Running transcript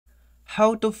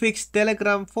How to fix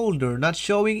Telegram folder not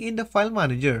showing in the file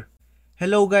manager.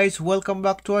 Hello guys, welcome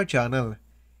back to our channel.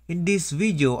 In this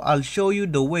video, I'll show you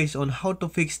the ways on how to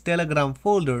fix Telegram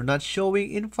folder not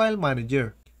showing in file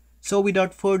manager. So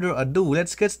without further ado,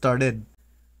 let's get started.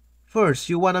 First,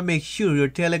 you wanna make sure your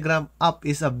Telegram app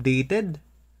is updated.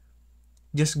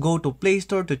 Just go to Play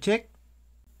Store to check.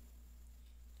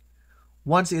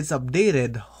 Once it's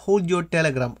updated, hold your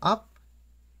Telegram app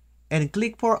and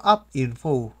click for App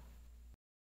Info.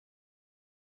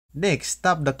 Next,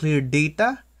 tap the Clear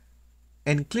Data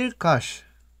and Clear Cache.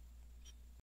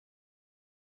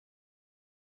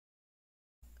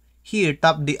 Here,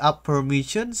 tap the App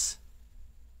Permissions,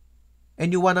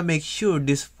 and you want to make sure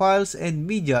these files and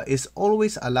media is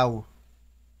always allowed.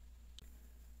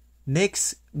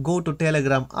 Next, go to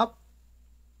Telegram app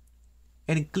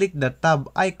and click the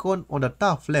tab icon on the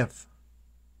top left.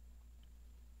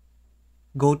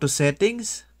 Go to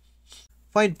Settings,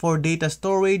 find for Data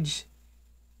Storage,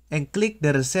 and click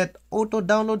the Reset Auto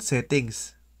Download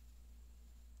Settings.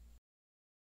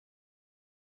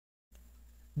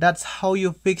 That's how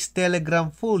you fix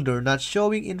Telegram folder not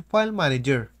showing in File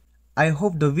Manager. I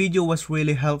hope the video was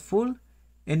really helpful,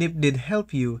 and if it did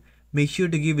help you, make sure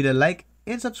to give it a like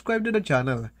and subscribe to the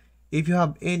channel. If you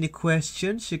have any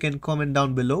questions, you can comment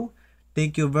down below.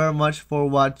 Thank you very much for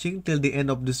watching till the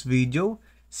end of this video.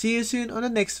 See you soon on the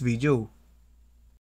next video.